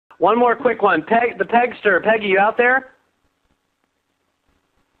One more quick one. The Pegster. Peggy, you out there?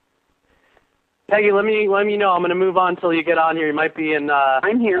 Peggy, let me know. I'm going to move on until you get on here. You might be in...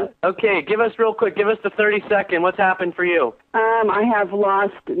 I'm here. Okay, give us real quick. Give us the 30-second. What's happened for you? I have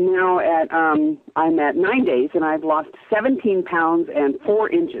lost now I'm at 9 days, and I've lost 17 pounds and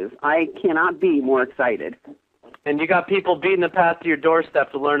 4 inches. I cannot be more excited. And you got people beating the path to your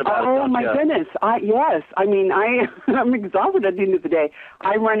doorstep to learn about it, Oh, don't my you? goodness. Yes. I mean, I'm exhausted at the end of the day.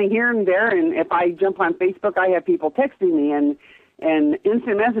 I run here and there, and if I jump on Facebook, I have people texting me and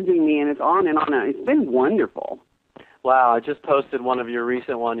instant messaging me, and it's on and on. It's been wonderful. Wow, I just posted one of your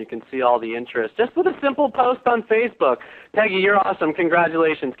recent one. You can see all the interest. Just with a simple post on Facebook. Peggy, you're awesome.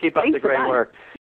 Congratulations. Keep up Thanks the great work.